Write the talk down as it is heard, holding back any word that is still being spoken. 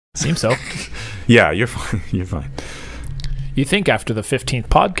Seems so. Yeah, you're fine. You're fine. You think after the 15th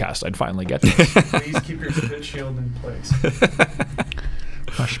podcast I'd finally get this. Please keep your spit shield in place.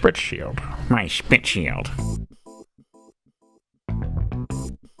 My spit shield. My spit shield.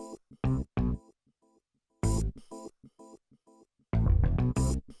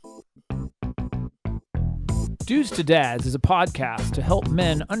 Dudes to Dads is a podcast to help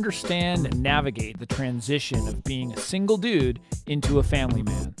men understand and navigate the transition of being a single dude into a family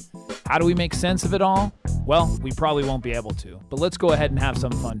man. How do we make sense of it all? Well, we probably won't be able to, but let's go ahead and have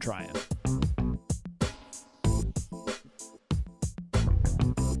some fun trying.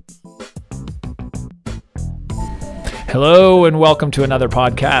 Hello and welcome to another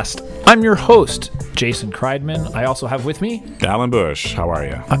podcast. I'm your host, Jason Kreidman. I also have with me Alan Bush, how are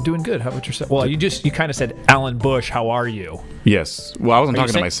you? I'm doing good. How about yourself? Well, you kind of said, Alan Bush, how are you? Yes. Well, I wasn't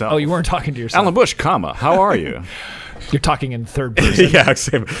talking to myself. Oh, you weren't talking to yourself. Alan Bush, comma, how are you? You're talking in third person. Yeah,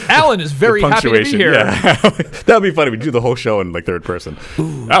 same. Alan is very happy to be here. Yeah. That would be funny. We do the whole show in like third person.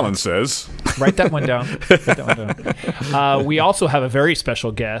 Ooh. Alan says. Write that one down. We also have a very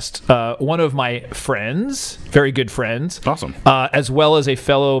special guest, one of my friends, very good friends. Awesome. As well as a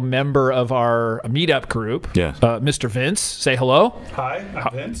fellow member of our meetup group. Yeah. Mr. Vince. Say hello. Hi,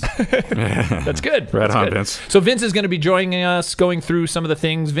 I'm Vince. That's good. Right That's on, good. Vince. So Vince is going to be joining us, going through some of the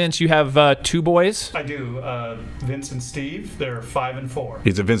things. Vince, you have two boys. I do. Vince and Steve, they're 5 and 4.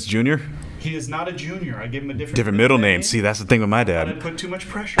 He's a Vince Jr.? He is not a junior. I gave him a different middle name. See, that's the thing with my I dad. put too much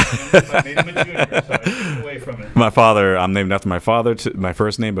pressure on him if I made him a junior, so I took away from it. My father, I'm named after my father, my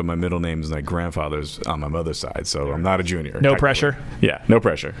first name, but my middle name is my grandfather's on my mother's side, so I'm not a junior. No pressure? Yeah, no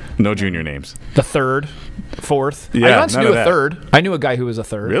pressure. No junior names. The third, fourth. Yeah, I once none knew of a that. third. I knew a guy who was a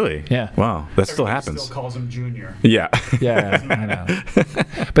third. Really? Yeah. Wow, that still Everybody happens. Still calls him junior. Yeah. Yeah, I know.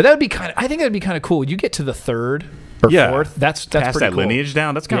 But that would be I think that'd be kind of cool. You get to the third or fourth. That's pass pretty that cool. lineage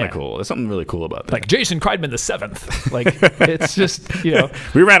down. That's kind of Yeah. cool. There's something really cool about that. Like Jason Kreidman the 7th. Like it's just,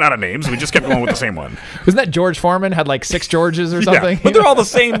 we ran out of names. We just kept going with the same one. wasn't that George Foreman had like 6 Georges or something? Yeah, but they're all the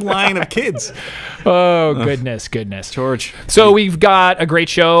same line of kids. Oh, goodness. George. So we've got a great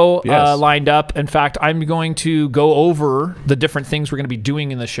show Yes. lined up. In fact, I'm going to go over the different things we're going to be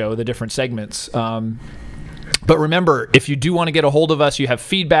doing in the show, the different segments. But remember, if you do want to get a hold of us, you have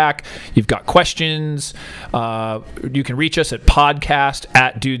feedback, you've got questions, you can reach us at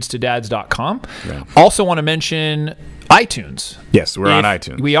podcast@dudestodads.com. Yeah. Also want to mention iTunes. Yes, we're on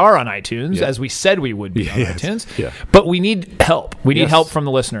iTunes. We are on iTunes, Yeah. as we said we would be on Yes. iTunes. Yeah. But we need help. We need Yes. help from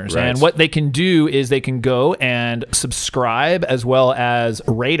the listeners. Right. And what they can do is they can go and subscribe as well as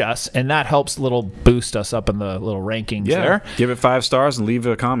rate us, and that helps boost us up in the little rankings there. Give it 5 stars and leave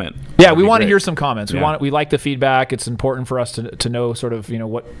a comment. Yeah, That'd we be want to great. hear some comments. Yeah. We like the feedback. It's important for us to know sort of,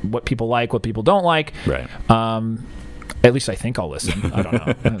 what people like, what people don't like. Right. At least I think I'll listen. I don't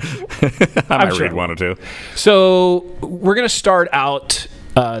know. I might sure read one or two. So we're going to start out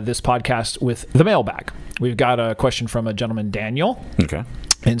this podcast with the mailbag. We've got a question from a gentleman, Daniel. Okay.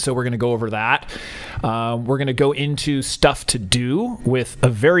 And so we're going to go over that. We're going to go into stuff to do with a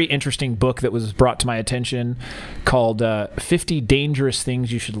very interesting book that was brought to my attention called 50 Dangerous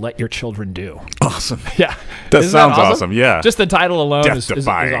Things You Should Let Your Children Do. Awesome. Yeah. That Isn't sounds awesome. Yeah. Just the title alone is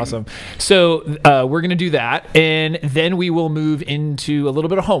Death-defying. awesome. So we're going to do that. And then we will move into a little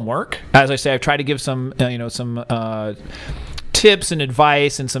bit of homework. As I say, I've tried to give some tips and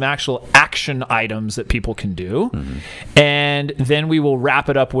advice and some actual action items that people can do. Mm-hmm. And then we will wrap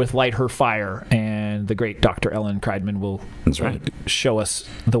it up with Light Her Fire, and the great Dr. Ellen Kreidman will show us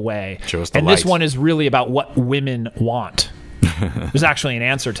the way. Show us the and light. this one is really about what women want. There's actually an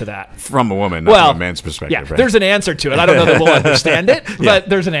answer to that. From a woman, not from a man's perspective. Yeah, right? there's an answer to it. I don't know that we'll understand it, but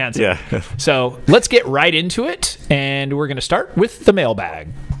there's an answer. Yeah. So let's get right into it, and we're going to start with the mailbag.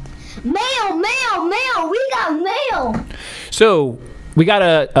 Mail, mail, mail. We got mail. So we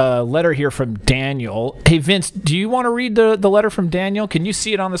got a letter here from Daniel. Hey, Vince, do you want to read the letter from Daniel? Can you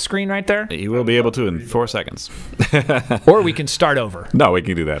see it on the screen right there? You will be able to in 4 seconds. Or we can start over. No, we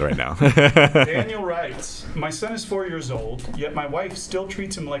can do that right now. Daniel writes, my son is 4 years old, yet my wife still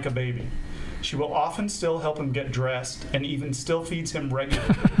treats him like a baby. She will often still help him get dressed and even still feeds him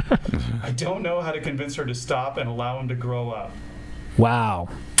regularly. I don't know how to convince her to stop and allow him to grow up. Wow.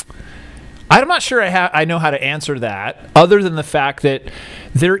 I'm not sure I know how to answer that, other than the fact that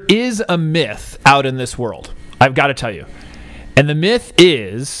there is a myth out in this world. I've got to tell you. And the myth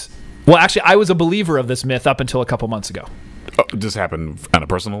is, well, actually, I was a believer of this myth up until a couple months ago. Oh, this happened on a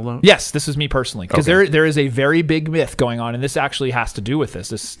personal note? Yes, this is me personally. Because Okay. there is a very big myth going on, and this actually has to do with this.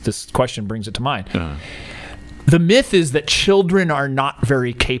 This question brings it to mind. The myth is that children are not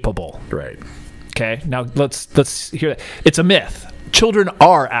very capable. Right. Okay, now let's hear that. It's a myth. children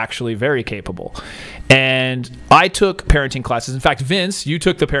are actually very capable. And I took parenting classes. In fact, Vince, you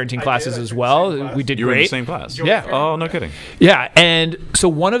took the parenting classes I as took the well. same class. We did You were in great. the same class. Yeah. Oh, no kidding. Yeah, and so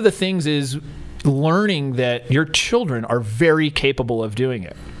one of the things is learning that your children are very capable of doing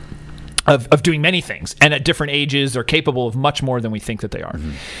it, of doing many things, and at different ages are capable of much more than we think that they are.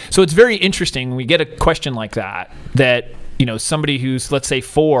 So it's very interesting when we get a question like that, somebody who's, let's say,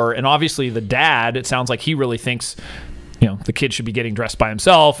 4, and obviously the dad, it sounds like he really thinks the kid should be getting dressed by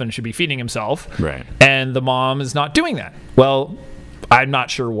himself and should be feeding himself. Right. And the mom is not doing that. Well, I'm not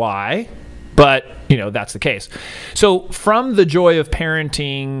sure why, but that's the case. So from the Joy of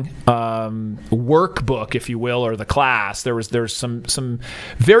Parenting workbook, if you will, or the class, there's some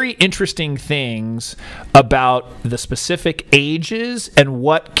very interesting things about the specific ages and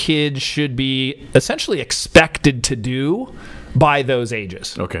what kids should be essentially expected to do by those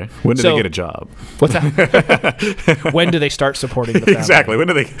ages. Okay. When do So- they get a job? What's that? When do they start supporting the family? Exactly. When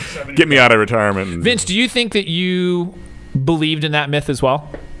do they get me out of retirement? And, Vince, do you think that you believed in that myth as well?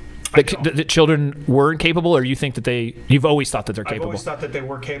 That children weren't capable, or you think that you've always thought that they're I've capable? always thought that they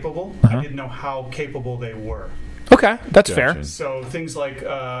were capable. Uh-huh. I didn't know how capable they were. Okay, that's fair. Gotcha. So things like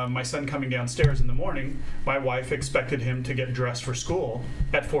my son coming downstairs in the morning, my wife expected him to get dressed for school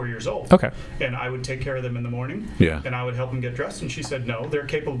at 4 years old. Okay. And I would take care of them in the morning. Yeah. And I would help him get dressed. And she said, no, they're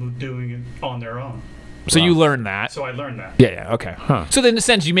capable of doing it on their own. So you learned that. So I learned that. Yeah, okay. So then in a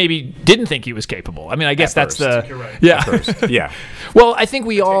sense, you maybe didn't think he was capable. I mean, I guess At that's first. the... You're right. Yeah. First. Yeah. Well, I think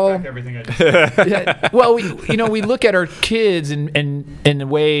we all... Take back everything I just said. Yeah. Well, we look at our kids and in a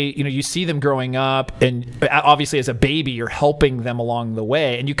way, you see them growing up, and obviously as a baby, you're helping them along the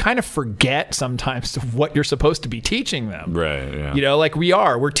way, and you kind of forget sometimes of what you're supposed to be teaching them. Right. Yeah. Like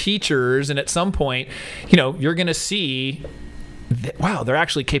we're teachers, and at some point, you're going to see wow, they're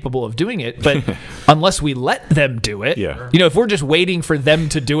actually capable of doing it. But unless we let them do it, Yeah. if we're just waiting for them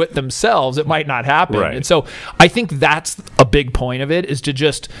to do it themselves, it might not happen. Right. And so I think that's a big point of it, is to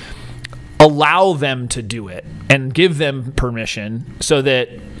just allow them to do it and give them permission, so that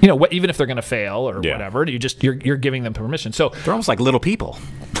even if they're going to fail or Yeah. whatever, you're giving them permission. So They're almost like little people.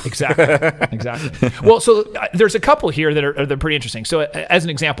 exactly. Well, so there's a couple here that are pretty interesting. So as an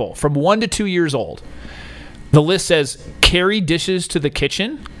example, from 1 to 2 years old, the list says carry dishes to the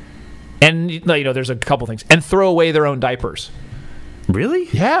kitchen, and there's a couple things, and throw away their own diapers. Really?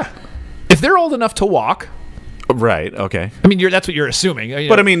 Yeah, if they're old enough to walk. Right. Okay. I mean, that's what you're assuming.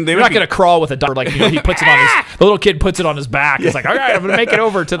 But, I mean, they you're would not be- going to crawl with a diaper like he puts it on his. The little kid puts it on his back. It's like, all right, I'm going to make it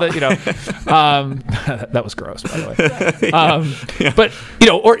over to the. That was gross, by the way. But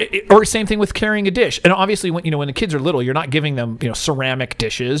or same thing with carrying a dish. And obviously, when the kids are little, you're not giving them ceramic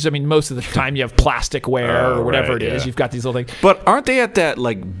dishes. I mean, most of the time you have plasticware or whatever right, it is. yeah. You've got these little things. But aren't they at that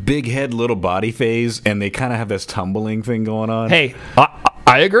like big head, little body phase, and they kind of have this tumbling thing going on? Hey,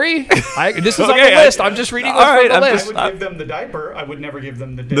 I agree. This is on Okay, the list. I'm just reading all what's right, on the I'm list. I would give them the diaper. I would never give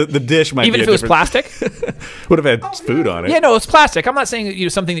them the dish. The dish might Even be if a it was different- plastic. would have had food on it. Yeah, no, it's plastic. I'm not saying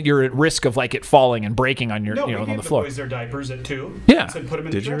something that you're at risk of like it falling and breaking on your No, we on gave the the floor. boys their diapers at 2. Yeah. And said put them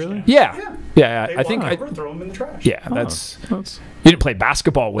in Did the you trash really? can. Yeah. Yeah, They I think walk over, throw them in the trash. yeah, Oh, that's that's you didn't play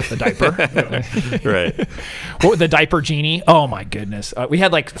basketball with the diaper. right. What, the Diaper Genie? Oh my goodness, we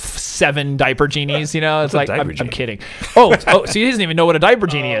had like 7 Diaper Genies. It's a like Diaper I'm Genie? kidding. Oh, so he doesn't even know what a Diaper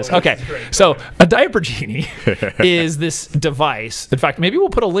Genie is. this Okay, is great. so a Diaper Genie is this device. In fact, maybe we'll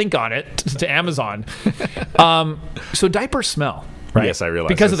put a link on it to Amazon. So diapers smell. Right? Yes, I realize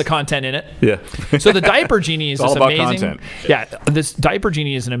because of this. the content in it. Yeah. So the Diaper Genie is It's all this about amazing. content. Yeah, this Diaper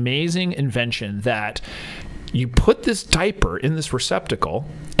Genie is an amazing invention that you put this diaper in this receptacle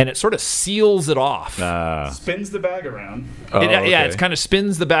and it sort of seals it off. Spins the bag around. Oh, Yeah, okay. it kind of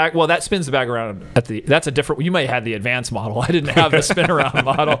spins the bag. Well, that spins the bag around that's a different. You might have had the advanced model. I didn't have the spin around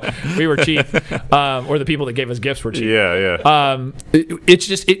model. We were cheap, or the people that gave us gifts were cheap. Yeah. It's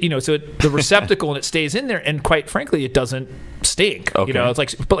just the receptacle and it stays in there, and quite frankly, it doesn't stink. Okay. It's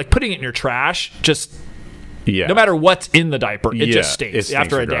like putting it in your trash. Just Yeah. no matter what's in the diaper, it Yeah, just stinks, it stinks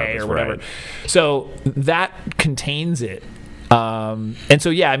after a day regardless, or whatever. right. So that contains it. And so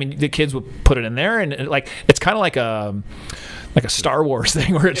yeah, I mean the kids will put it in there, and it's kind of like a Star Wars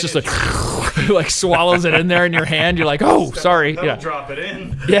thing where it's just like swallows it in there in your hand. You're like, oh, sorry. They'll Yeah. drop it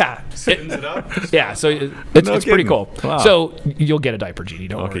in. Yeah. Spins it up. Yeah. So it's No pretty kidding. cool. Wow. So you'll get a Diaper Genie.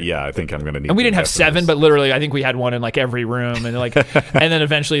 Don't Okay. worry. Yeah, I think I'm gonna need. And we to didn't have invest in 7, this. but literally, I think we had one in like every room, and and then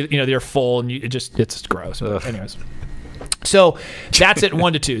eventually, they're full, and it's gross. But anyways, so that's at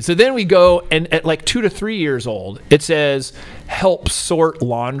 1 to 2. So then we go, and at like 2 to 3 years old, it says help sort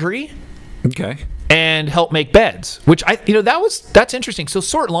laundry. Okay. and help make beds, which that's interesting. So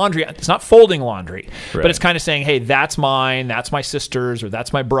sort laundry, it's not folding laundry, but it's kind of saying, hey, that's mine, that's my sister's, or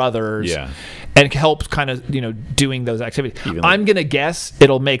that's my brother's. Yeah. And it helps kind of, doing those activities. I'm going to guess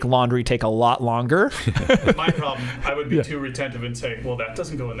it'll make laundry take a lot longer. My problem, I would be too retentive and say, well, that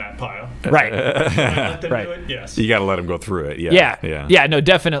doesn't go in that pile. Right. Can I let them Right. do it? Yes. You got to let them go through it. Yeah. Yeah, no,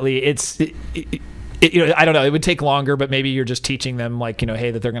 definitely. I don't know. It would take longer, but maybe you're just teaching them,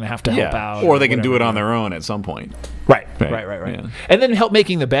 hey, that they're going to have to help out. Or they can do it on their own at some point. Right. Yeah. And then help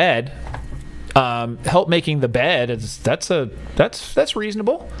making the bed. That's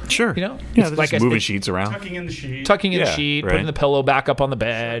reasonable. Sure. Yeah, it's like moving sheets around. Tucking in the sheet. Putting the pillow back up on the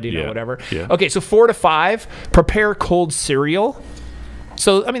bed, whatever. Yeah. Okay, so 4 to 5, prepare cold cereal.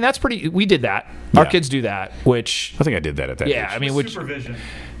 So, that's pretty, we did that. Our kids do that, which... I think I did that at that age. Yeah, which... Supervision.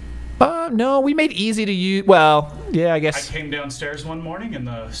 No, we made easy to use. Well, yeah, I guess. I came downstairs one morning and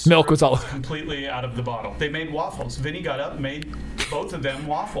the milk was all completely out of the bottle. They made waffles. Vinny got up, made both of them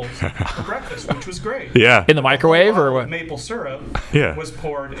waffles for breakfast, which was great. Yeah. In the microwave or what? Maple syrup was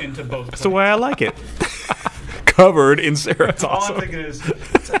poured into both. That's the way I like it. Covered in syrup. All I'm thinking is,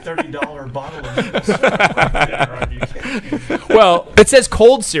 it's a $30 bottle of maple syrup. Are you kidding me? Well, it says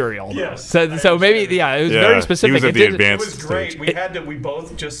cold cereal. Yes. So maybe, it was very specific. He was at the advanced It was great. stage. We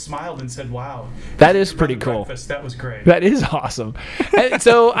both just smiled and said, wow. That is pretty cool. Breakfast. That was great. That is awesome. And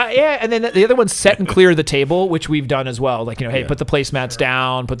so, and then the other one's set and clear the table, which we've done as well. Hey, put the placemats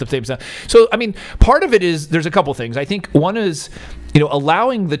down, put the tables down. So, part of it is, there's a couple things. I think one is,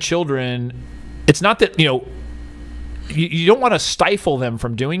 allowing the children, it's not that, you don't want to stifle them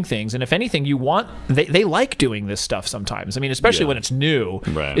from doing things, and if anything, they like doing this stuff sometimes. Especially when it's new,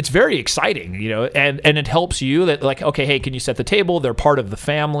 it's very exciting, and it helps you that okay, hey, can you set the table? They're part of the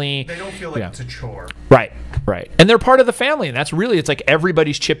family. They don't feel like it's a chore. Right. And they're part of the family, and that's really, it's like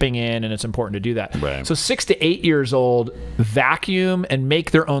everybody's chipping in, and it's important to do that. Right. So 6 to 8 years old, vacuum and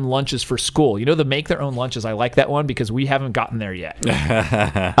make their own lunches for school. The make their own lunches, I like that one because we haven't gotten there yet.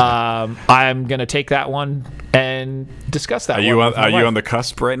 I'm going to take that one and discuss that. Are you on the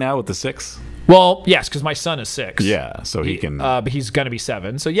cusp right now with the 6? Well, yes, because my son is 6. Yeah, so he can. But he's going to be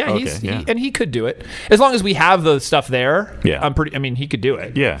 7. So yeah, Okay, and he could do it as long as we have the stuff there. Yeah, he could do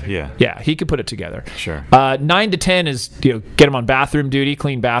it. Yeah, he could put it together. Sure. 9 to 10 is get him on bathroom duty,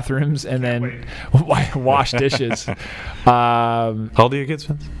 clean bathrooms, and then wash dishes. How old are your kids,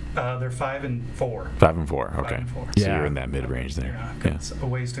 Vince? They're 5 and 4. 5 and 4. Okay. 5 and 4. So you're in that mid range there. Yeah. It's a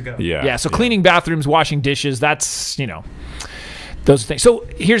ways to go. Yeah. So cleaning bathrooms, washing dishes. That's those things. So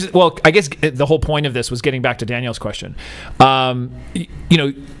I guess the whole point of this was getting back to Danielle's question.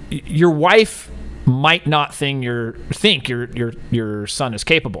 Your wife might not think your son is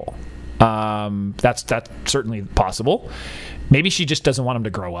capable. That's certainly possible. Maybe she just doesn't want him to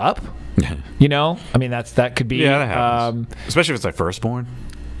grow up. That could be. Yeah, that happens. Especially if it's like firstborn.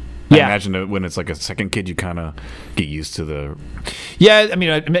 Yeah. I imagine that when it's like a second kid, you kind of get used to the. Yeah,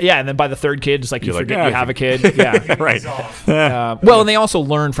 and then by the third kid, it's like you forget you have a kid. Yeah, right. And they also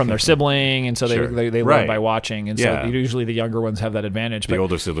learn from their sibling, and so they learn Right. by watching, and so usually the younger ones have that advantage. The But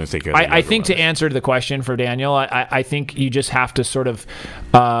older siblings take care of the I younger think to ones. answer the question for Daniel, I think you just have to sort of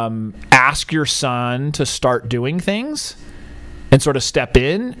ask your son to start doing things. And sort of step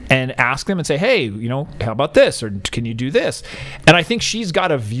in and ask them and say, hey, how about this? Or can you do this? And I think she's got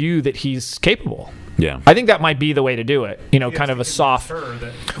a view that he's capable. Yeah. I think that might be the way to do it. Kind of a soft.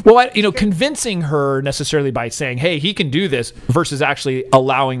 Convincing her necessarily by saying, hey, he can do this versus actually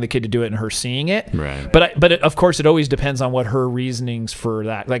allowing the kid to do it and her seeing it. Right. But of course, it always depends on what her reasonings for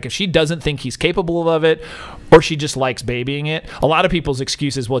that. Like if she doesn't think he's capable of it or she just likes babying it, a lot of people's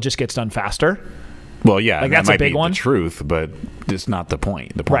excuses, it just gets done faster. Well, yeah, that's that might a big be one. The truth, but it's not the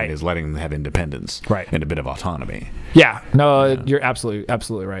point. The point Right. is letting them have independence and a bit of autonomy. Yeah, no, you're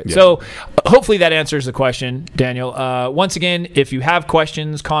absolutely right. Yeah. So hopefully that answers the question, Daniel. Once again, if you have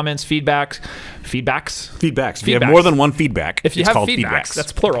questions, comments, feedbacks. If you have more than one feedback, if you it's have called feedbacks,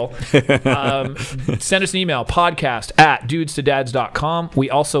 that's plural. Send us an email, podcast@dudestodads.com.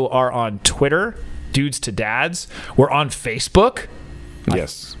 We also are on Twitter, Dudes to Dads. We're on Facebook.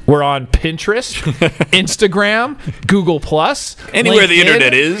 Yes. We're on Pinterest, Instagram, Google Plus, Anywhere the LinkedIn.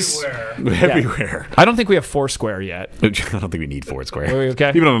 internet is. Everywhere. I don't think we have Foursquare yet. I don't think we need Foursquare. Are we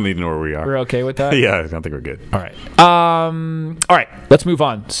okay? People don't need to know where we are. We're okay with that? Yeah, I don't think we're good. All right. All right. Let's move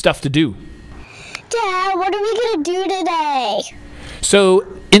on. Stuff to do. Dad, what are we going to do today? So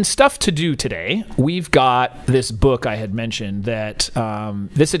in Stuff to Do today, we've got this book I had mentioned that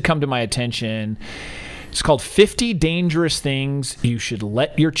this had come to my attention It's called 50 Dangerous Things You Should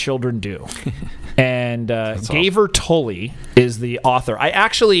Let Your Children Do. And Gever Tulley is the author. I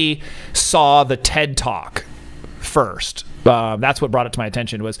actually saw the TED Talk first. That's what brought it to my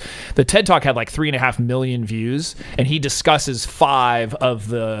attention. Was the TED Talk had like 3.5 million views, and he discusses 5 of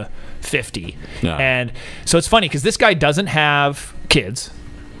the 50. Yeah. And so it's funny because this guy doesn't have kids.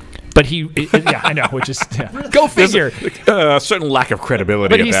 But yeah, I know, which is go figure. A certain lack of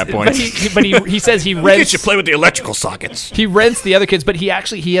credibility at that point. But he says he rents. You play with the electrical sockets. He rents the other kids, but he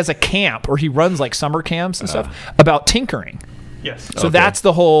has a camp, or he runs like summer camps and stuff about tinkering. Yes. So that's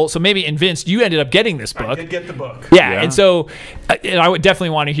the whole. So maybe, and Vince, you ended up getting this book. I did get the book. Yeah. And so, and I would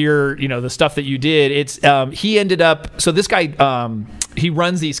definitely want to hear, the stuff that you did. It's he ended up. So this guy, he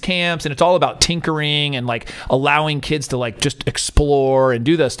runs these camps, and it's all about tinkering and like allowing kids to like just explore and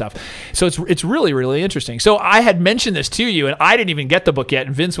do this stuff. So it's really, really interesting. So I had mentioned this to you, and I didn't even get the book yet,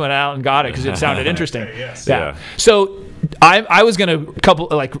 and Vince went out and got it because it sounded interesting. Okay, yes. Yeah. So I was gonna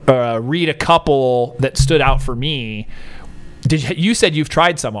read a couple that stood out for me. You said you've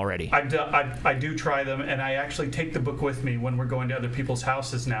tried some already? I do try them, and I actually take the book with me when we're going to other people's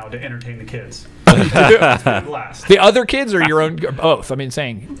houses now to entertain the kids. It's been a blast. The other kids or your own? Both. I mean,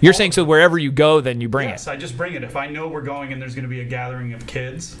 you're saying so wherever you go, then you bring it. Yes, I just bring it. If I know we're going and there's going to be a gathering of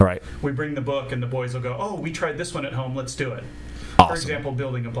kids, right? We bring the book, and the boys will go, "Oh, we tried this one at home. Let's do it." Awesome. For example,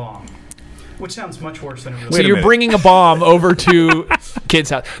 building a bomb. Which sounds much worse than it really So you're bringing a bomb over to kids'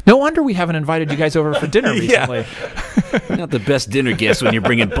 house. No wonder we haven't invited you guys over for dinner recently. Not the best dinner guest when you're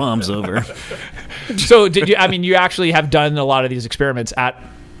bringing bombs over. So did you? I mean, you actually have done a lot of these experiments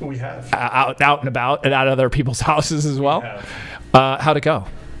We have. out and about and at other people's houses as well. We have. How'd it go?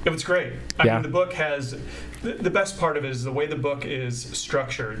 It was great. I mean, the book has. The best part of it is the way the book is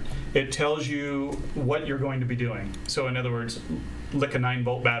structured. It tells you what you're going to be doing. So, in other words, lick a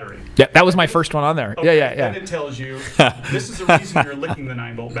 9-volt battery. Yeah, that was my first one on there. Okay, Yeah. Then it tells you this is the reason you're licking the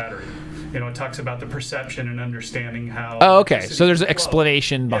 9-volt battery. It talks about the perception and understanding how. Oh, okay. So there's an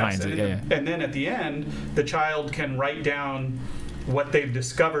explanation behind it. And then at the end, the child can write down what they've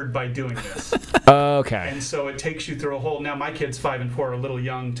discovered by doing this. Okay. And so it takes you through a whole. Now my kids 5 and 4 are a little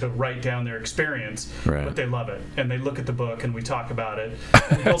young to write down their experience, but they love it, and they look at the book and we talk about it.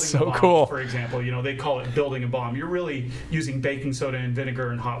 That's so bomb, cool. For example, they call it building a bomb. You're really using baking soda and vinegar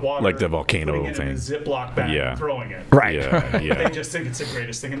and hot water, like the volcano putting it thing. in a Ziploc bag and throwing it. Right. Yeah. They just think it's the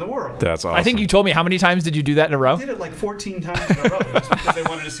greatest thing in the world. That's awesome. I think you told me how many times did you do that in a row? I did it like 14 times in a row just because they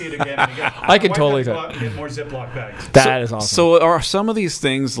wanted to see it again and again. I could totally go out and get more Ziploc bags. That is awesome. So are some of these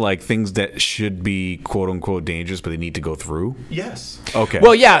things like things that should be quote unquote dangerous, but they need to go through? Yes. Okay.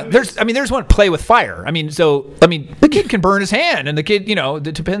 Well, yeah. There's one play with fire. The kid can burn his hand, and the kid,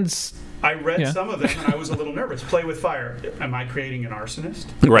 it depends. I read some of them, and I was a little nervous. Play with fire. Am I creating an arsonist?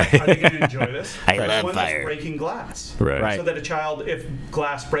 Right. Are they going to enjoy this? I There's love one fire. That's breaking glass. Right. So that a child, if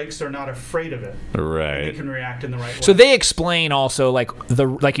glass breaks, they're not afraid of it. Right. They can react in the right way. So they explain also,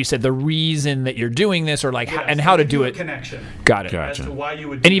 like you said, the reason that you're doing this, or Yes, and how to do a it. Connection. Got it. As to why you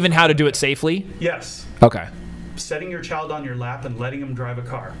would. And even how to do it safely. Yes. Okay. Setting your child on your lap and letting them drive a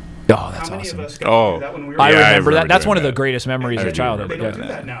car. Oh, that's How many awesome. of us got to do that when we were I young? remember that. remember That's doing one of the that. greatest memories of childhood. They don't Yeah. do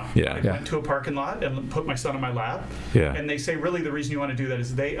that now. Yeah. I went to a parking lot and put my son on my lap. Yeah. And they say really the reason you want to do that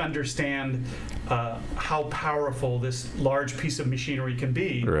is they understand how powerful this large piece of machinery can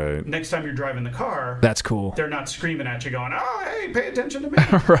be. Right. Next time you're driving the car, That's cool. they're not screaming at you going, "Oh, hey, pay attention to me."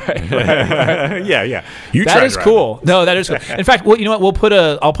 Right. Yeah. You That tried is driving. cool. No, that is cool. In fact, well, you know what?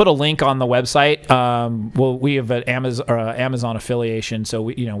 I'll put a link on the website. We have an Amazon affiliation, so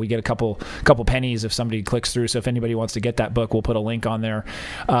we get a couple pennies if somebody clicks through. So if anybody wants to get that book, we'll put a link on there.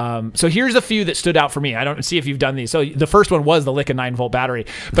 So here's a few that stood out for me. I don't see if you've done these. So the first one was the lick a 9-volt battery,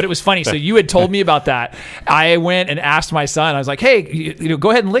 but it was funny. So you had told me about that. I went and asked my son. I was like, "Hey,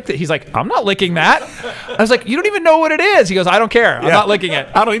 go ahead and lick it." He's like, "I'm not licking that." I was like, "You don't even know what it is." He goes, "I don't care. I'm not licking it."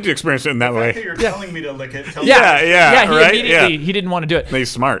 I don't need to experience it in that The fact that way. you're telling me to lick it. tells Yeah, me- yeah, He right? immediately Yeah. he didn't want to do it.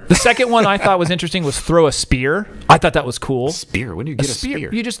 He's smart. The second one I thought was interesting was throw a spear. I thought that was cool. Spear? When do you get a spear?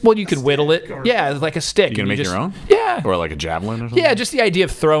 You could whittle it. or- Yeah, like a stick. You can and make just, your own? Yeah. Or like a javelin or something? Yeah, just the idea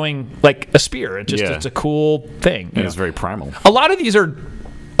of throwing like a spear. It's a cool thing. And it's very primal. A lot of these are,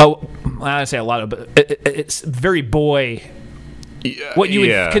 I say a lot of, but it's very boy. What you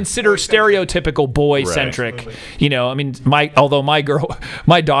would consider stereotypical boy centric, although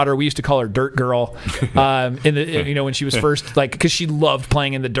my daughter, we used to call her Dirt Girl, when she was first, because she loved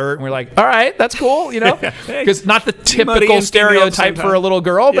playing in the dirt, and we're like, all right, that's cool, because not the typical stereotype for a little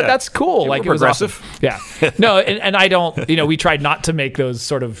girl, but that's cool. Yeah, like, it was progressive. awesome. Yeah, no, and I don't, we tried not to make those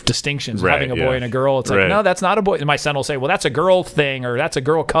sort of distinctions, Right, having a boy and a girl. It's like, no, that's not a boy. And my son will say, well, that's a girl thing, or that's a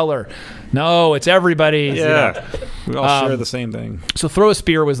girl color. No, it's everybody's. you know. Yeah. We all share the same thing. So throw a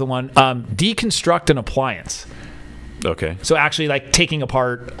spear was the one. Deconstruct an appliance. Okay. So actually, like taking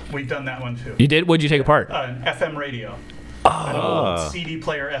apart. We've done that one too. You did? What'd you take apart? An FM radio. An old CD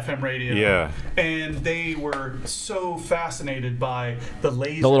player FM radio. Yeah. And they were so fascinated by the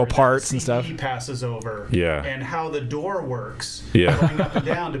laser, The little that parts the and CD stuff. passes over. Yeah. And how the door works. Yeah. Going up and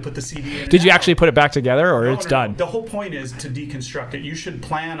down to put the CD in. Did you actually put it back together, or it's done? The whole point is to deconstruct it. You should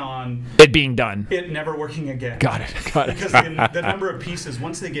plan on It being done. it never working again. Got it. Got it. Because the number of pieces,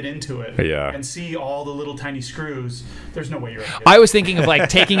 once they get into it Yeah. and see all the little tiny screws, there's no way you're going to I was thinking of like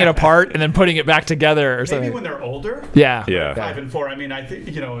taking it apart and then putting it back together or Maybe something. when they're older. Yeah. Yeah. 5 and 4. I mean, I think,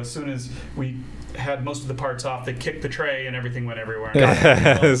 as soon as we had most of the parts off, they kicked the tray and everything went everywhere.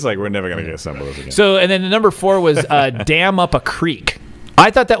 It's like we're never going to get assemble this again. So, and then the number 4 was dam up a creek. I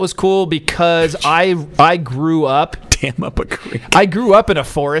thought that was cool because I grew up. Dam up a creek. I grew up in a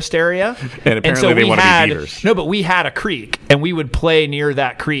forest area, And apparently they we want to be had beavers. no, but we had a creek, and we would play near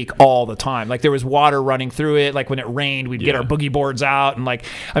that creek all the time. Like there was water running through it. Like when it rained, we'd get Yeah. our boogie boards out, and like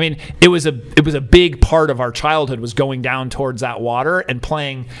I mean, it was a big part of our childhood was going down towards that water and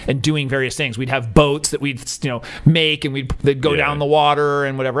playing and doing various things. We'd have boats that we'd make, and they'd go Yeah. down the water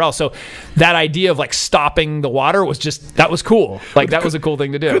and whatever else. So that idea of like stopping the water was that was cool. Like that was a cool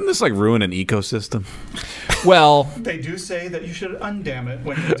thing to Couldn't do. this like ruin an ecosystem? Well. They do say that you should undam it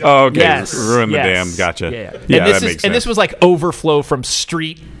when you're done. Oh, okay. Yes, Ruin the yes. dam. Gotcha. Yeah. Yeah, and this that makes sense. And this was like overflow from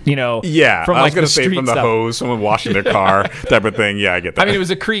street, Yeah, from I like was going the to say street from the stuff. hose, someone washing their car, type of thing. Yeah, I get that. I mean, it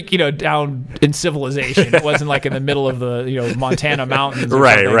was a creek, down in civilization. It wasn't like in the middle of the, Montana mountains. Or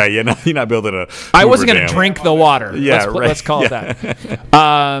right, something. right. You're not building a. I wasn't Hoover going to Dam. drink the water. Yeah, let's, right. let's call it that.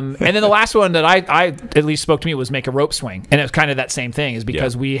 And then the last one that I at least spoke to me was make a rope swing, and it was kind of that same thing. Is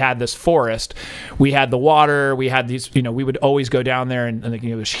because we had this forest, we had the water, we had these. We would always go down there, and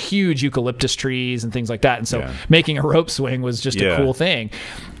there's huge eucalyptus trees and things like that. And so making a rope swing was just a cool thing.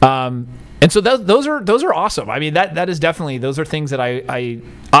 And so those are awesome. I mean, that is definitely, those are things that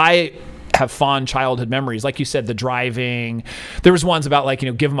I have fond childhood memories. Like you said, the driving. There was ones about like,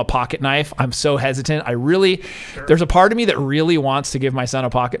 give him a pocket knife. I'm so hesitant. There's a part of me that really wants to give my son a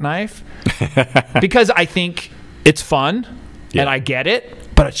pocket knife because I think it's fun and I get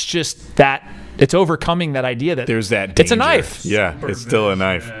it, but it's just that it's overcoming that idea that There's that it's a danger. knife. Yeah, it's still a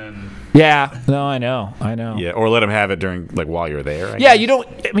knife. Yeah. No, I know. Yeah, or let him have it during while you're there. I Yeah,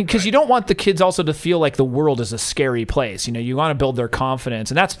 guess. because you don't want the kids also to feel like the world is a scary place. You want to build their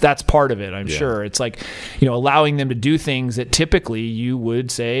confidence, and that's part of it. I'm sure it's like, allowing them to do things that typically you would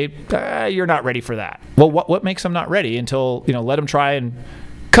say you're not ready for that. Well, what makes them not ready until let them try and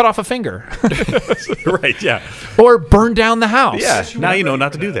cut off a finger Right, yeah. or burn down the house. Yeah, you now weren't you know ready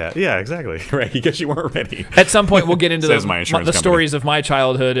not for to do that. that. Yeah, exactly. Right, because you weren't ready. At some point, we'll get into Says my insurance the company. stories of my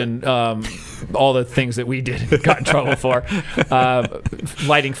childhood and all the things that we did and got in trouble for.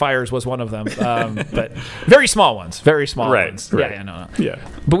 Lighting fires was one of them, but very small ones. Very small Right, ones. right. Yeah, no. Yeah.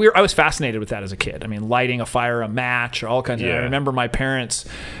 But I was fascinated with that as a kid. I mean, lighting a fire, a match, or all kinds of. I remember my parents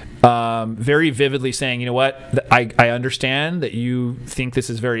very vividly saying, you know what, I understand that you think this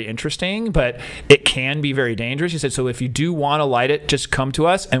is very interesting, but it can be very dangerous. He said, so if you do want to light it, just come to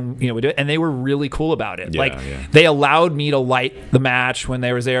us and we do it. And they were really cool about it. They allowed me to light the match when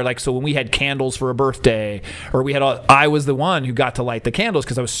they was there. Like, so when we had candles for a birthday or I was the one who got to light the candles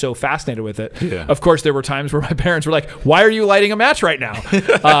because I was so fascinated with it. Yeah. Of course, there were times where my parents were like, why are you lighting a match right now?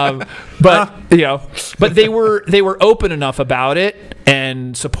 But they were open enough about it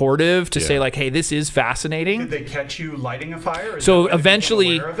and supportive to say like, hey, this is fascinating. Did they catch you lighting a fire? So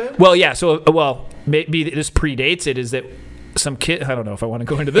eventually, maybe this predates it, is that some kid, I don't know if I want to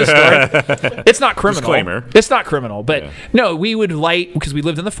go into this story. It's not criminal. Disclaimer. It's not criminal, but no, we would light, because we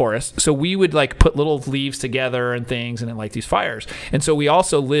lived in the forest, so we would like put little leaves together and things and then light these fires. And so we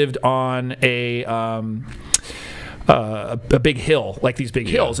also lived on a big hill, like these big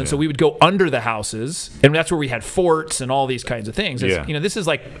hills. And so we would go under the houses, and that's where we had forts and all these kinds of things. This is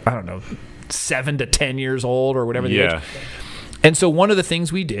like, I don't know, 7 to 10 years old or whatever the age. And so one of the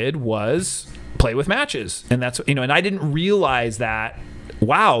things we did was play with matches. And that's, and I didn't realize that,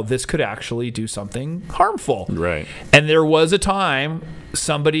 wow, this could actually do something harmful. Right. And there was a time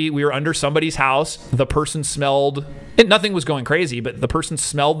we were under somebody's house, the person smelled, and nothing was going crazy, but the person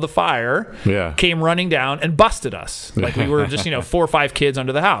smelled the fire, came running down and busted us. Like we were just, 4 or 5 kids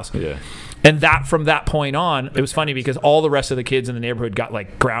under the house. Yeah. And from that point on, it was funny because all the rest of the kids in the neighborhood got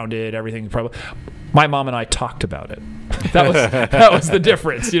like grounded, everything. Probably, my mom and I talked about it. That was the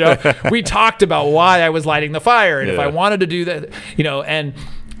difference. We talked about why I was lighting the fire and if I wanted to do that, and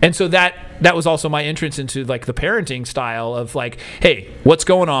And so that was also my entrance into like the parenting style of like, hey, what's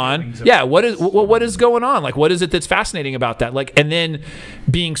going on? Yeah, what is going on? Like, what is it that's fascinating about that? Like, and then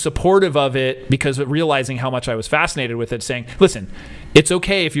being supportive of it because of realizing how much I was fascinated with it, saying, listen, it's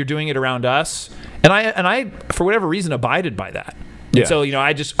okay if you're doing it around us. And I for whatever reason abided by that. And so,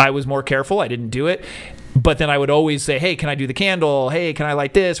 I was more careful. I didn't do it. But then I would always say, hey, can I do the candle? Hey, can I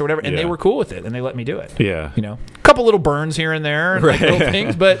light this or whatever? And they were cool with it, and they let me do it. Yeah. A couple little burns here and there, and like little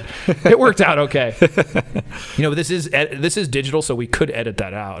things, but it worked out okay. This is digital, so we could edit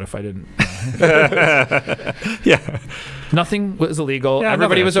that out if I didn't. Yeah. Nothing was illegal. Yeah,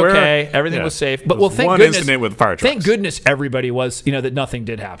 Everybody was okay. Everything was safe. But thank one goodness. incident with fire trucks. Thank goodness everybody was, that nothing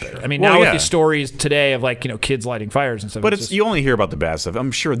did happen. I mean, now with these stories today of like, kids lighting fires and stuff. But you only hear about the bad stuff.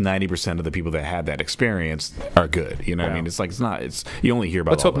 I'm sure 90% of the people that had that experience are good. You know what I mean? It's like you only hear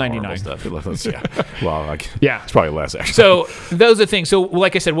about. Let's hope 99 stuff. Yeah. Well, yeah, it's probably less actually. So those are things. So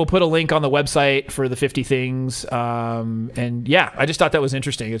like I said, we'll put a link on the website for the 50 things. And yeah, I just thought that was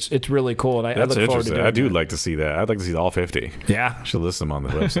interesting. It's really cool, and I look forward to doing it. I do like to see that. I'd like to see all 50. Yeah. Should list them on the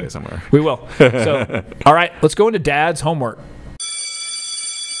website somewhere. We will. So, all right, let's go into Dad's homework.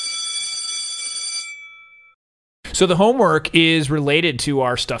 So the homework is related to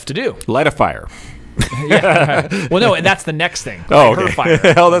our stuff to do. Light a fire. Yeah. Well, no, and that's the next thing. Oh, her okay. fire.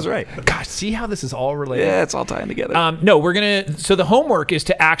 Oh, that's right. Gosh, see how this is all related? Yeah, it's all tying together. No, so the homework is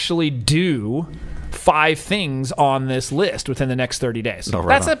to actually do 5 things on this list within the next 30 days. Oh, right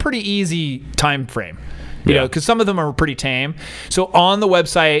That's on. a pretty easy time frame. Because some of them are pretty tame. So on the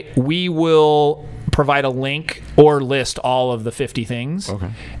website, we will provide a link or list all of the 50 things. Okay.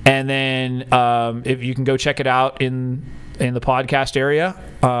 And then if you can go check it out in the podcast area,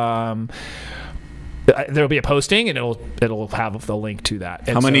 there'll be a posting and it'll have the link to that.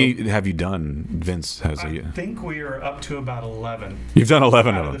 And how many have you done, Vince? I think we are up to about 11. You've done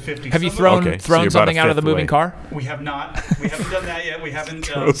 11 out of the them. 50. Have you thrown something out of the moving car? We have not. We haven't done that yet. We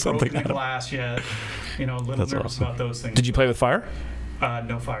haven't broken the glass yet. A little nervous about those things. Did you play with fire?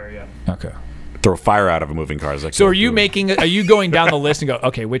 No fire yet. Okay. Throw fire out of a moving car. So are you going down the list and go,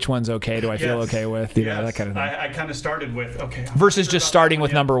 okay, which one's okay? Do I feel okay with? That kind of thing. I kind of started with, okay. Versus just starting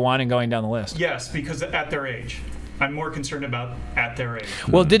with number 1 and going down the list. Yes, because at their age. I'm more concerned about at their age.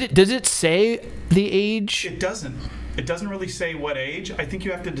 Well, does it say the age? It doesn't. It doesn't really say what age. I think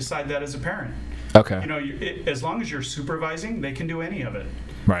you have to decide that as a parent. Okay. As long as you're supervising, they can do any of it.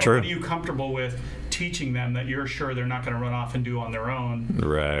 Right. True. What are you comfortable with teaching them that you're sure they're not going to run off and do on their own?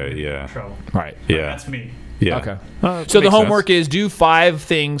 Right. Yeah. Trouble. Right. Yeah. That's me. Yeah. Okay. So the homework is do 5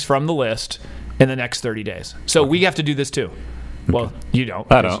 things from the list in the next 30 days. So we have to do this too. Well, you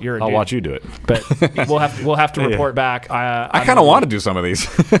don't. I don't. You're a I'll dude. watch you do it. But we'll have to report back. I kind of want to do some of these.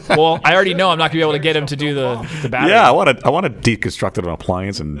 Well, I already know I'm not going to be able to get him to do the battery. Yeah, I want to deconstruct an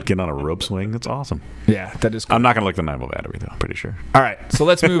appliance and get on a rope swing. That's awesome. Yeah, that is cool. I'm not going to lick the 9-volt battery, though. I'm pretty sure. All right, so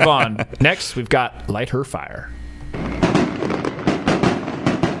let's move on. Next, we've got Light Her Fire.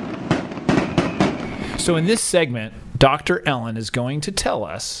 So in this segment, Dr. Ellen is going to tell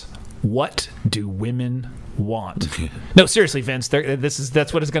us, what do women want? No, seriously, Vince.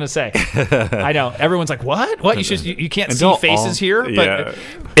 That's what it's going to say. I know everyone's like, "What? You can't see faces here," but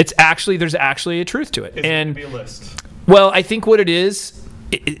there's actually a truth to it. It's going to be a list. Well, I think what it is,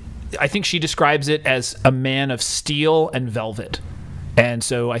 I think she describes it as a man of steel and velvet, and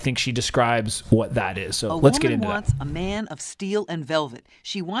so I think she describes what that is. So let's get into that. A woman wants a man of steel and velvet.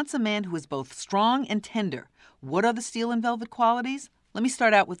 She wants a man who is both strong and tender. What are the steel and velvet qualities? Let me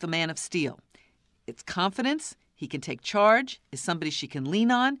start out with the man of steel. It's confidence. He can take charge, is somebody she can lean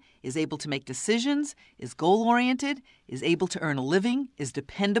on, is able to make decisions, is goal-oriented, is able to earn a living, is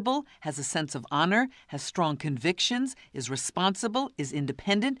dependable, has a sense of honor, has strong convictions, is responsible, is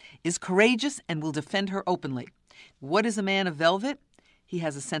independent, is courageous, and will defend her openly. What is a man of velvet? He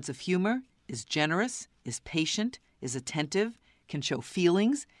has a sense of humor, is generous, is patient, is attentive, can show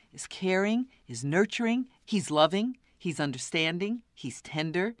feelings, is caring, is nurturing, he's loving, he's understanding, he's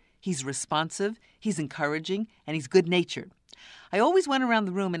tender, he's responsive, he's encouraging, and he's good-natured. I always went around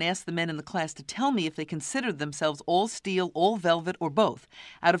the room and asked the men in the class to tell me if they considered themselves all steel, all velvet, or both.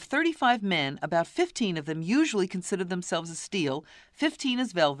 Out of 35 men, about 15 of them usually considered themselves as steel, 15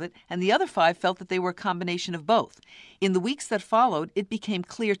 as velvet, and the other 5 felt that they were a combination of both. In the weeks that followed, it became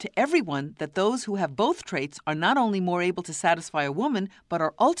clear to everyone that those who have both traits are not only more able to satisfy a woman, but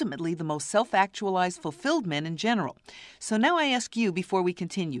are ultimately the most self-actualized, fulfilled men in general. So now I ask you, before we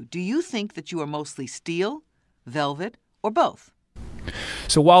continue, do you think that you are mostly steel, velvet, or both?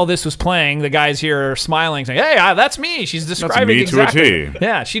 So while this was playing, the guys here are smiling, saying, "Hey, that's me." She's describing me to a exactly. T.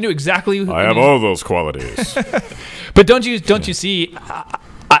 Yeah, she knew exactly. I have all those qualities. But don't you see?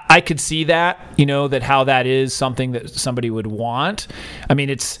 I could see that, that how that is something that somebody would want. I mean,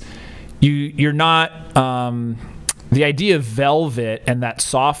 it's you're not the idea of velvet and that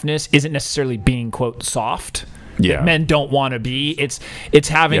softness isn't necessarily being, quote, soft. Yeah. Men don't want to be. It's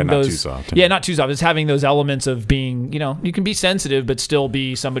having not those. too soft. Yeah, not too soft. It's having those elements of being, you can be sensitive, but still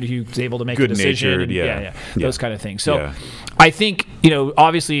be somebody who's able to make a decision. Good-natured, yeah. Those kind of things. So Yeah. I think,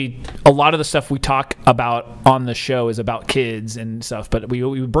 obviously a lot of the stuff we talk about on the show is about kids and stuff, but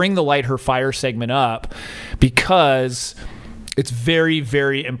we bring the Light Her Fire segment up because it's very,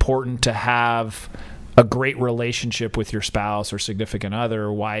 very important to have a great relationship with your spouse or significant other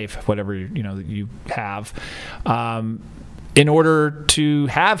or wife, whatever you have, in order to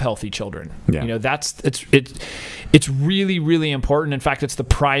have healthy children. Yeah. It's really, really important. In fact, it's the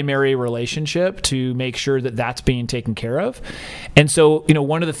primary relationship to make sure that that's being taken care of. And so,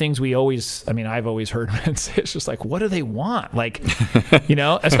 one of the things I've always heard men say, it's just like, what do they want? Like,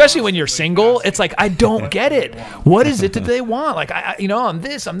 especially when you're single, it's like, I don't get it. What is it that they want? Like, I'm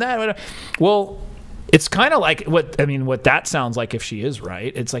this, I'm that. Whatever. Well, it's kind of like what that sounds like if she is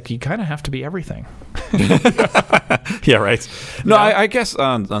right. It's like you kind of have to be everything. Yeah, right. No, I guess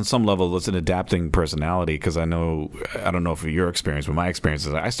on some level it's an adapting personality because I don't know if your experience, but my experience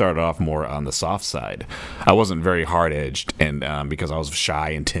is I started off more on the soft side. I wasn't very hard edged, and because I was shy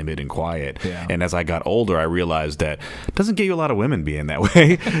and timid and quiet. Yeah. And as I got older, I realized that it doesn't get you a lot of women being that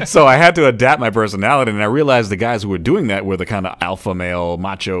way. So I had to adapt my personality, and I realized the guys who were doing that were the kind of alpha male,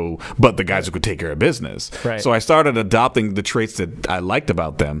 macho, but the guys who could take care of business. Right. So I started adopting the traits that I liked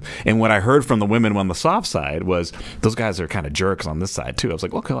about them, and what I heard from the women on the soft side was those guys are kind of jerks on this side too. I was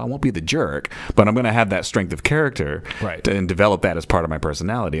like, okay, I won't be the jerk, but I'm going to have that strength of character, right, and develop that as part of my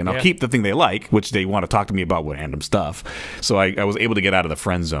personality, and I'll keep the thing they like, which they want to talk to me about with random stuff. So I was able to get out of the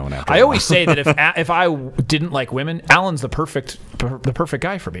friend zone. After I always say that if I didn't like women, Alan's the perfect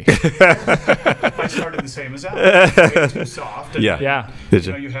guy for me. I started the same as Alan. Way too soft. And Did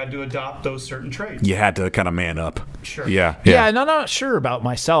you? You had to adopt those certain traits. You had to kind of man up. Sure. Yeah, and I'm not sure about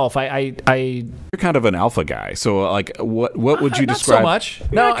myself. You're kind of an alpha guy. So, like, what would you not describe? so much.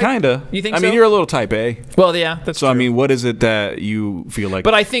 No, kind of. You think I so? mean, you're a little type A. Well, yeah, that's so. True. I mean, what is it that you feel like?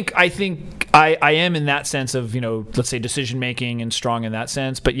 But I think I am in that sense of let's say decision making and strong in that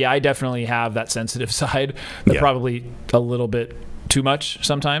sense. But yeah, I definitely have that sensitive side. That probably a little bit too much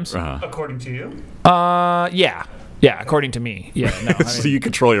sometimes. According to you? Yeah, according to me. Yeah, no. So you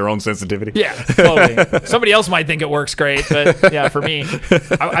control your own sensitivity? Yeah, totally. Somebody else might think it works great, but yeah, for me,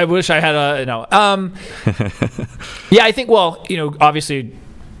 I wish I had yeah, I think, well, obviously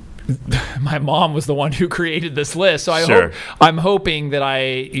my mom was the one who created this list, so I'm hoping that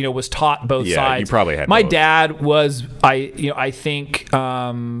I was taught both sides. Yeah, you probably had my both. dad was I think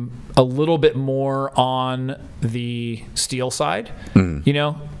a little bit more on the steel side.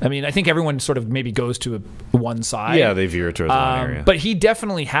 I mean, I think everyone sort of maybe goes to one side. Yeah, they veer towards one area. But he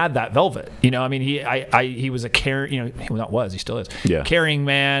definitely had that velvet. I mean, he was a caring, he still is. Yeah. Caring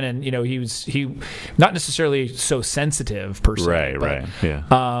man, and he not necessarily so sensitive per se. Right.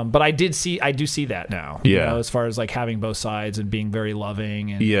 Yeah. But I do see that now. As far as like having both sides and being very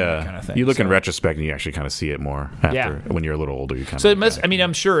loving and that kind of thing. You look in retrospect and you actually kind of see it more after when you're a little older. You kind so of. it must. I mean,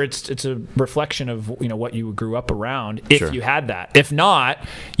 I'm sure it's a reflection of what you grew up around. If you had that, if not,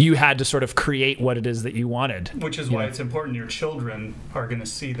 you had to sort of create what it is that you wanted. Which is why it's important your children are going to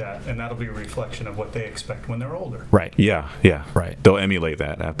see that, and that'll be a reflection of what they expect when they're older. Right. Yeah. Right. They'll emulate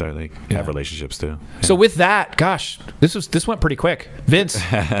that after they have relationships too. Yeah. So with that, gosh, this went pretty quick. Vince,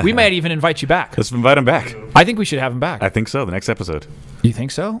 we might even invite you back. Let's invite him back. I think we should have him back. I think so. The next episode. You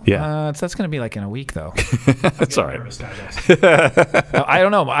think so? Yeah. That's going to be like in a week, though. That's all right. I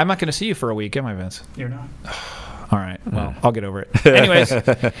don't know. I'm not going to see you for a week, am I, Vince? You're not. All right. Well, I'll get over it. Anyways,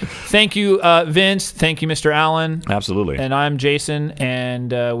 thank you, Vince. Thank you, Mr. Allen. Absolutely. And I'm Jason,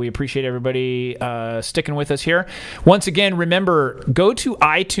 and we appreciate everybody sticking with us here. Once again, remember, go to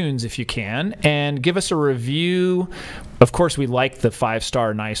iTunes if you can and give us a review. Of course, we like the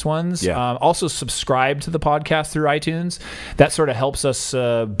 5-star nice ones. Yeah. Also, subscribe to the podcast through iTunes. That sort of helps us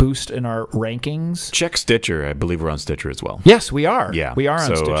boost in our rankings. Check Stitcher. I believe we're on Stitcher as well. Yes, we are. Yeah. We are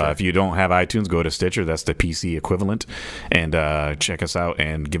on Stitcher. So if you don't have iTunes, go to Stitcher. That's the PC equivalent. And check us out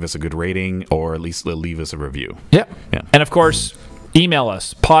and give us a good rating, or at least leave us a review. Yep. Yeah. And of course, email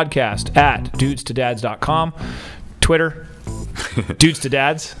us, podcast@dudestodads.com. Twitter, Dudes to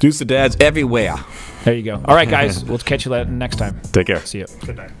Dads. Dudes to Dads everywhere. There you go. All right, guys. We'll catch you next time. Take care. See you.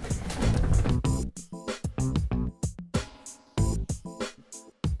 Good night.